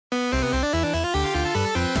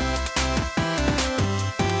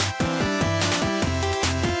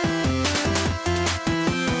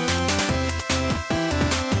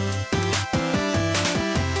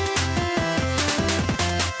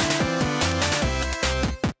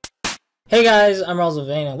Hey guys, I'm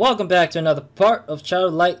RozaldVaneGAME. Welcome back to another part of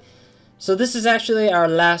Childhood Light. So this is actually our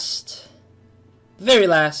very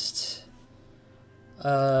last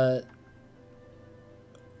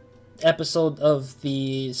episode of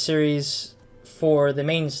the series for the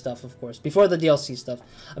main stuff, of course, before the DLC stuff.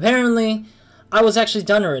 Apparently, I was actually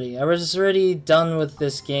done already. I was already done with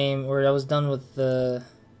this game, or I was done with the...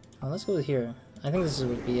 Oh, let's go here. I think this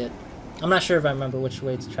would be it. I'm not sure if I remember which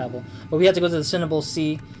way to travel, but we had to go to the Cinnable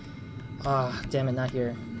Sea. Ah, damn it, not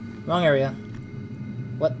here. Wrong area.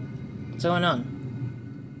 What's going on?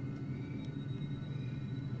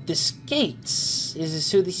 This gate is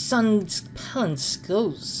to the sun's palace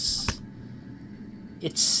goes.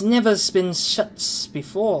 It's never been shut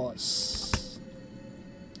before.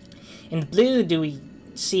 In the blue, do we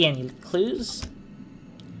see any clues?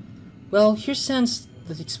 Well, here stands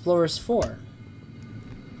the Explorer's 4.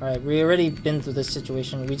 Alright, we already been through this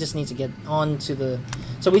situation. We just need to get on to the...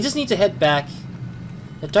 So we just need to head back.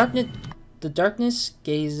 The darkness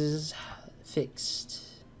gazes fixed.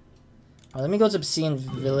 Alright, let me go to Obsidian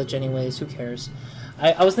Village anyways. Who cares?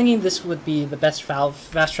 I was thinking this would be the best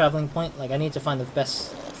fast traveling point. Like, I need to find the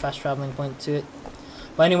best fast traveling point to it.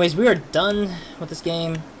 But anyways, we are done with this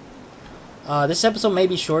game. This episode may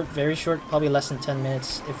be short, very short. Probably less than 10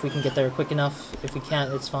 minutes if we can get there quick enough. If we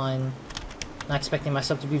can't, it's fine. Not expecting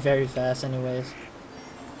myself to be very fast anyways.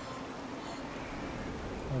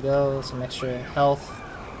 There we go, some extra health.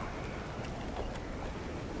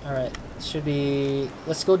 Alright, should be...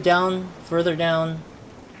 Let's go down, further down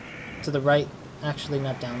to the right. Actually,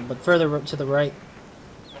 not down, but further to the right.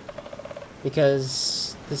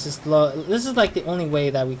 Because this is like the only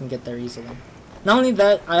way that we can get there easily. Not only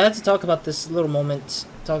that, I had to talk about this little moment.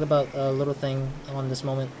 Talk about a little thing on this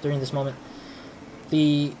moment, during this moment.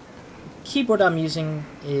 The keyboard I'm using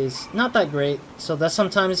is not that great, so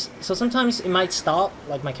sometimes it might stop,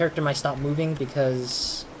 like my character might stop moving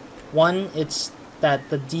because one, it's that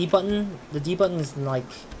the D button is like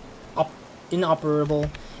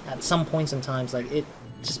inoperable at some points in times. Like it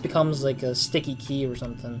just becomes like a sticky key or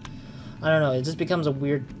something. I don't know, it just becomes a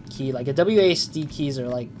weird key. Like the WASD keys are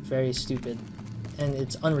like very stupid and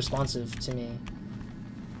it's unresponsive to me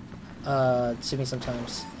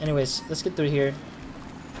sometimes. Anyways, let's get through here.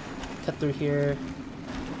 Cut through here.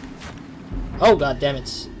 Oh god damn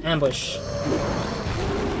it. Ambush.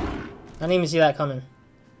 I didn't even see that coming.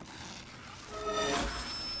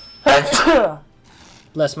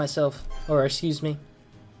 Bless myself. Or excuse me.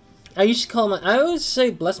 I always say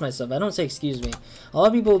bless myself. I don't say excuse me. A lot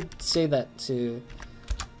of people say that to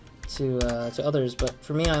others, but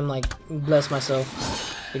for me I'm like bless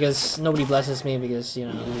myself. Because nobody blesses me because, you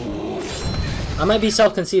know, I might be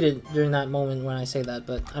self-conceited during that moment when I say that,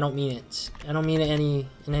 but I don't mean it. I don't mean it in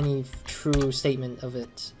any true statement of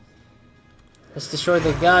it. Let's destroy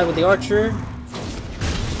the guy with the archer.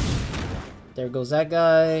 There goes that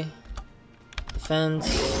guy. Defense.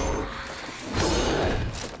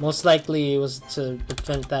 Most likely it was to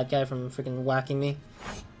prevent that guy from freaking whacking me.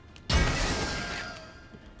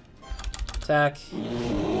 Attack.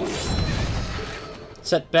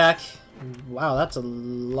 Set back. Wow, that's a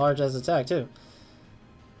large-ass attack, too.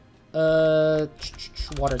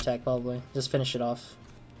 Water attack, probably. Just finish it off.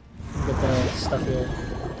 Get the stuff here.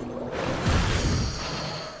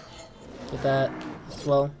 Get that as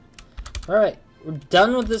well. Alright, we're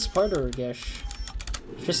done with this part, or Gesh.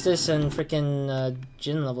 Tristis and frickin'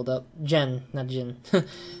 Jin leveled up. Jen, not Jin. It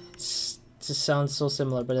just sounds so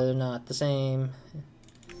similar, but they're not the same.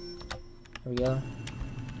 There we go.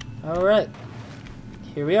 Alright.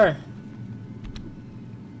 Here we are.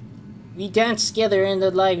 We dance together in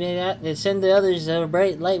the light and send the others a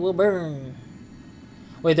bright light will burn.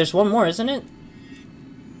 Wait, there's one more, isn't it?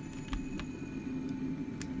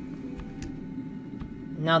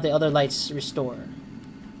 Now the other lights restore.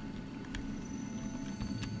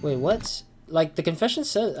 Wait, what? Like, the confession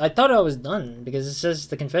says... I thought I was done, because it says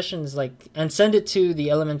the confession is like... And send it to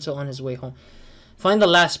the elemental on his way home. Find the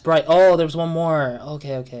last bright... Oh, there's one more.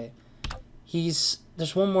 Okay, okay.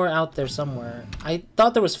 There's one more out there somewhere. I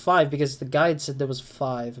thought there was 5 because the guide said there was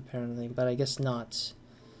 5 apparently, but I guess not.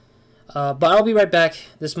 But I'll be right back.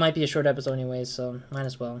 This might be a short episode anyway, so might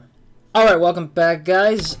as well. Alright, welcome back,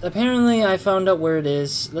 guys. Apparently I found out where it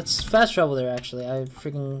is. Let's fast travel there, actually. I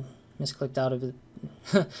freaking misclicked out of it.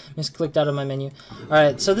 Misclicked out of my menu.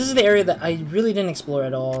 Alright, so this is the area that I really didn't explore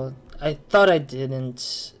at all. I thought I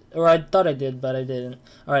didn't. Or I thought I did, but I didn't.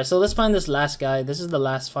 Alright, so let's find this last guy. This is the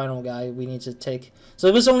last final guy we need to take. So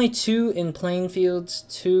it was only 2 in plain fields,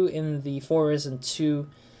 2 in the forest, and 2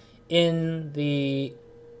 in the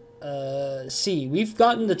sea. We've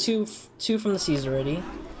gotten the two from the seas already.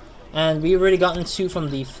 And we already gotten 2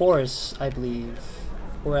 from the forest, I believe.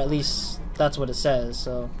 Or at least that's what it says,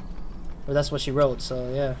 so... Or that's what she wrote,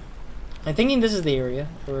 so yeah. I'm thinking this is the area,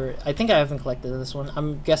 or I think I haven't collected this one.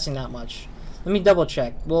 I'm guessing that much. Let me double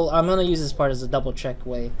check. Well, I'm gonna use this part as a double check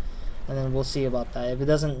way, and then we'll see about that. If it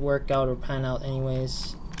doesn't work out or pan out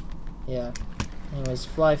anyways, yeah. Anyways,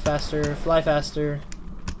 fly faster, fly faster.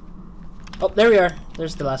 Oh, there we are.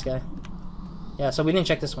 There's the last guy. Yeah, so we didn't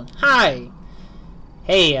check this one. Hi!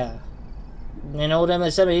 Hey, you know them I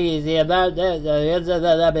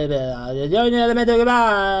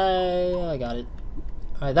got it.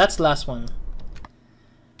 Alright, that's the last one.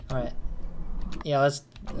 Alright. Yeah, let's...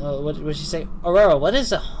 what did she say? Aurora, what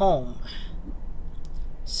is a home?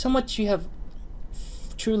 So much you have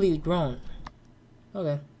truly grown.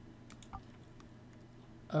 Okay.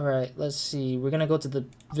 Alright, let's see. We're gonna go to the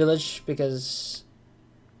village because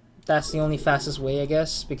that's the only fastest way, I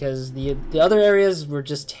guess. Because the other areas were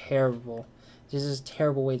just terrible. This is a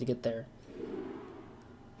terrible way to get there.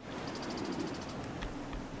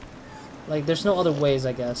 Like, there's no other ways,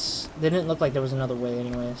 I guess. They didn't look like there was another way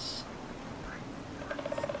anyways.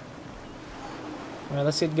 Alright,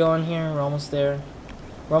 let's get going here. We're almost there.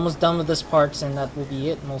 We're almost done with this part, and that will be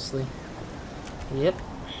it, mostly. Yep.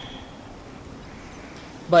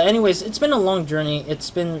 But anyways, it's been a long journey. It's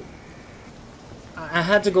been... I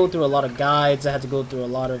had to go through a lot of guides. I had to go through a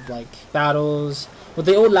lot of, like, battles. With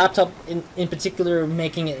the old laptop, in particular,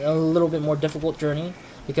 making it a little bit more difficult journey.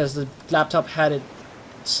 Because the laptop had it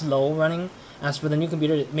slow running. As for the new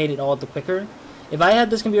computer, it made it all the quicker. If I had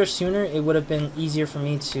this computer sooner, it would have been easier for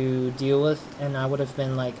me to deal with, and I would have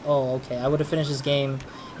been like, oh, okay, I would have finished this game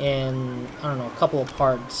in, I don't know, a couple of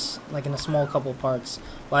parts, like in a small couple of parts.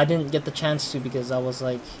 But I didn't get the chance to because I was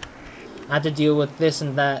like, I had to deal with this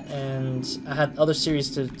and that, and I had other series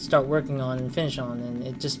to start working on and finish on, and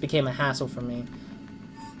it just became a hassle for me.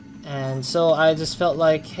 And so I just felt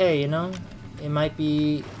like, hey, you know, it might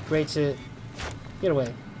be great to get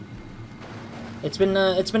away. It's been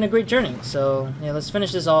a great journey, so yeah, let's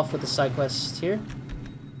finish this off with the side quest here.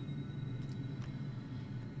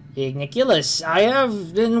 Igniculus, I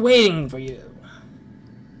have been waiting for you.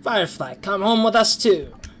 Firefly, come home with us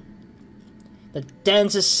too. The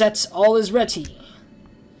dance is set, all is ready.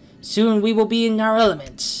 Soon we will be in our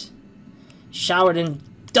element, showered in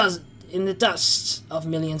the dust of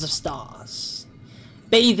millions of stars,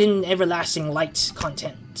 bathed in everlasting light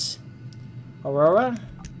content. Aurora?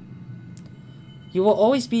 You will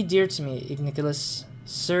always be dear to me, Igniculus,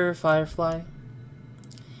 Sir Firefly.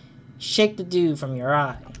 Shake the dew from your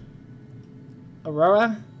eye.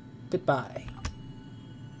 Aurora, goodbye.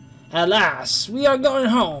 Alas, we are going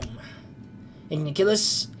home.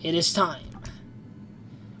 Igniculus, it is time.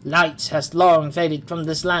 Light has long faded from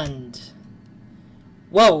this land.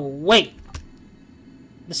 Whoa, wait.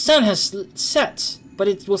 The sun has set, but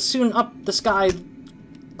it will soon up the sky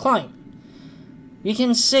climb. We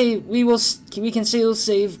can say we'll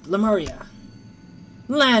save Lemuria,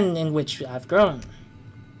 land in which I've grown.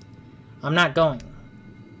 I'm not going.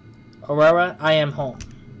 Aurora, I am home.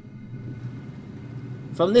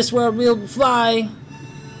 From this world we'll fly.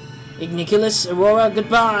 Igniculus, Aurora,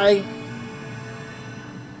 goodbye.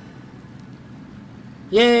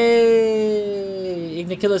 Yay!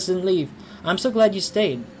 Igniculus didn't leave. I'm so glad you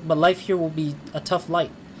stayed, but life here will be a tough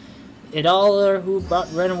light. It all who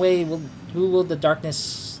ran away who will the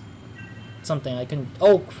darkness something I can...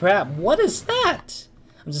 Oh crap, what is that?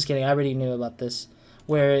 I'm just kidding, I already knew about this.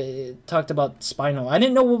 Where it talked about spinal. I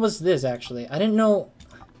didn't know what was this actually. I didn't know...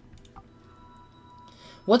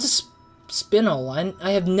 What's a spinal?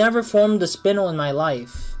 I have never formed a spinal in my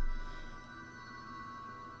life.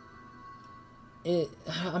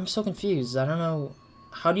 I'm so confused. I don't know.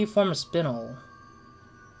 How do you form a spinal?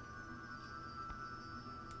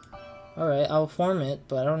 Alright, I'll form it,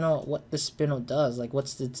 but I don't know what the spinal does. Like,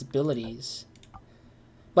 what's its abilities?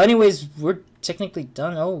 But anyways, we're technically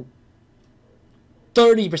done. Oh.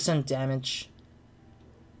 30% damage.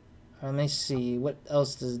 Alright, let me see. What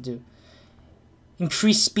else does it do?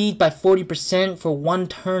 Increase speed by 40% for 1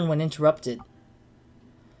 turn when interrupted.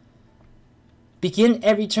 Begin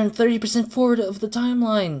every turn 30% forward of the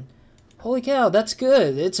timeline. Holy cow, that's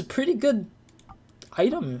good. It's a pretty good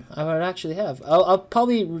item I would actually have. I'll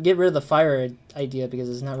probably get rid of the fire idea because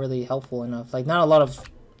it's not really helpful enough. Like, not a lot of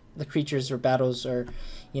the creatures or battles are,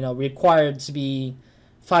 you know, required to be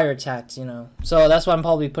fire attacked, you know. So that's why I'm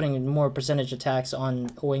probably putting more percentage attacks on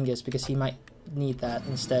Oingus because he might need that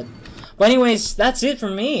instead. But anyways, that's it for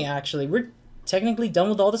me, actually. We're technically done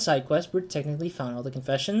with all the side quests. We're technically found all the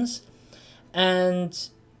confessions. And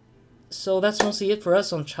so that's mostly it for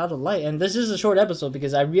us on Child of Light. And this is a short episode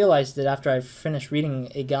because I realized that after I finished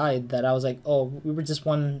reading a guide that I was like, oh, we were just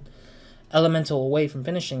one elemental away from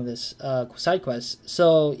finishing this side quest.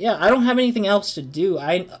 So yeah, I don't have anything else to do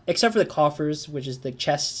except for the coffers, which is the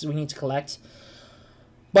chests we need to collect.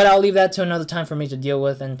 But I'll leave that to another time for me to deal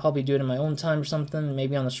with and probably do it in my own time or something,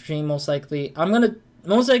 maybe on the stream most likely. I'm gonna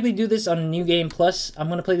most likely do this on New Game Plus. I'm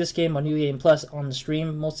gonna play this game on New Game Plus on the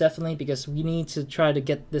stream most definitely, because we need to try to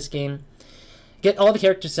get this game, get all the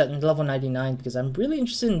characters set in level 99, because I'm really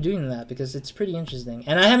interested in doing that because it's pretty interesting.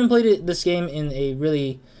 And I haven't played this game in a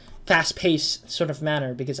really fast-paced sort of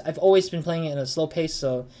manner because I've always been playing it in a slow pace,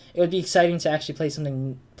 so it would be exciting to actually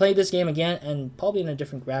play this game again, and probably in a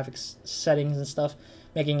different graphics settings and stuff,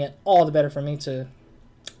 making it all the better for me to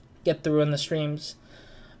get through in the streams.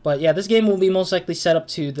 But yeah, this game will be most likely set up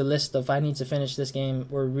to the list of I need to finish this game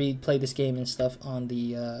or replay this game and stuff on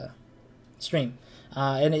the stream.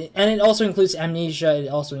 And it also includes Amnesia. It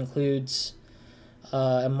also includes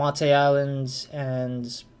Mate Island,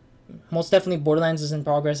 and most definitely Borderlands is in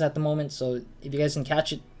progress at the moment, so if you guys can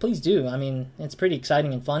catch it, please do. I mean, it's pretty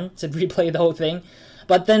exciting and fun to replay the whole thing.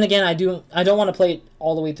 But then again, I don't want to play it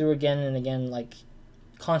all the way through again and again, like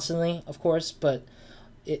constantly, of course, but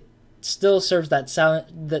it still serves that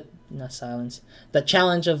that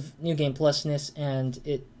challenge of New Game Plusness, and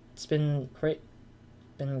it's been great.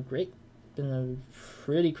 Been a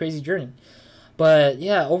pretty crazy journey. But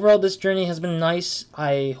yeah, overall this journey has been nice.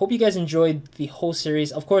 I hope you guys enjoyed the whole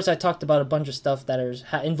series. Of course, I talked about a bunch of stuff that is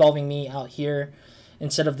involving me out here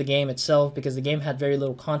instead of the game itself, because the game had very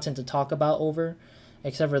little content to talk about over,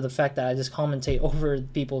 except for the fact that I just commentate over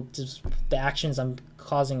people, just the actions I'm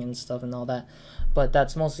causing and stuff and all that. But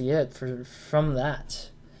that's mostly it from that.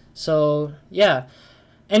 So yeah.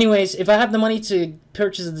 Anyways, if I have the money to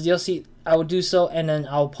purchase the DLC, I will do so, and then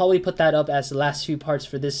I'll probably put that up as the last few parts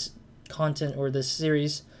for this content or this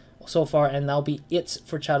series so far, and that'll be it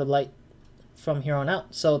for Child of Light from here on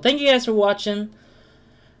out. So thank you guys for watching.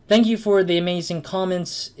 Thank you for the amazing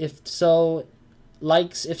comments, if so,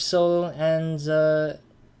 likes if so, and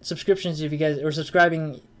subscriptions if you guys are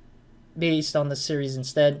subscribing based on the series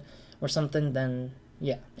instead or something. Then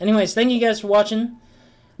yeah, anyways, thank you guys for watching.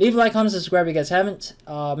 Leave a like, comment, subscribe if you guys haven't.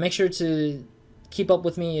 Make sure to keep up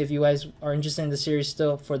with me if you guys are interested in the series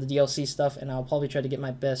still for the DLC stuff, and I'll probably try to get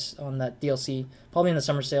my best on that DLC, probably in the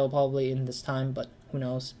summer sale, probably in this time, but who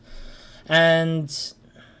knows. And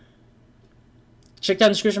check down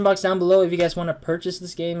the description box down below if you guys want to purchase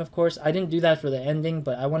this game. Of course, I didn't do that for the ending,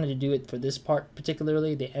 but I wanted to do it for this part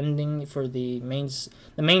particularly, the ending for the main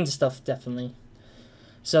stuff definitely.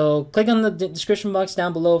 So click on the description box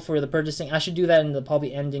down below for the purchasing. I should do that in the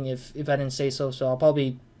probably ending if I didn't say so, so I'll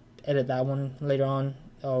probably edit that one later on,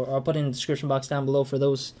 or I'll put it in the description box down below for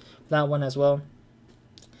that one as well.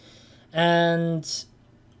 And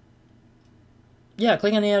yeah,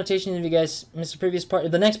 click on the annotation if you guys missed the previous part.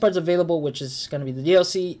 If the next part's available, which is going to be the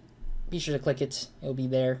DLC, be sure to click it. It'll be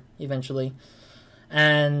there eventually.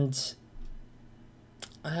 And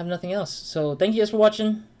I have nothing else, so thank you guys for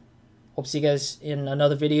watching. Hope to see you guys in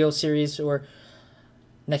another video series or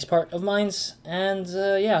next part of mine's. And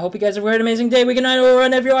yeah, I hope you guys have a great amazing day, weekend, night, or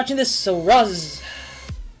run if you're watching this. So Roz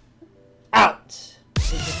out.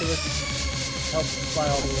 Help fly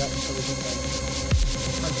all the way up so we can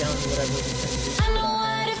hunt down to whatever we can do. I know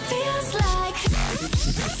what it feels like.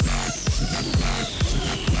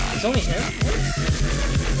 It's only him?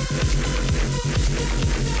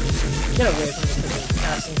 Get away from the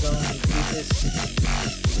casting zone and do this.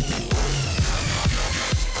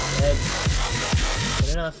 Dead.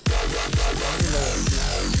 Good enough.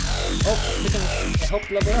 Oh, it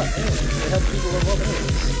helped level up. Anyway, it helped people level up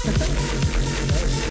anyways.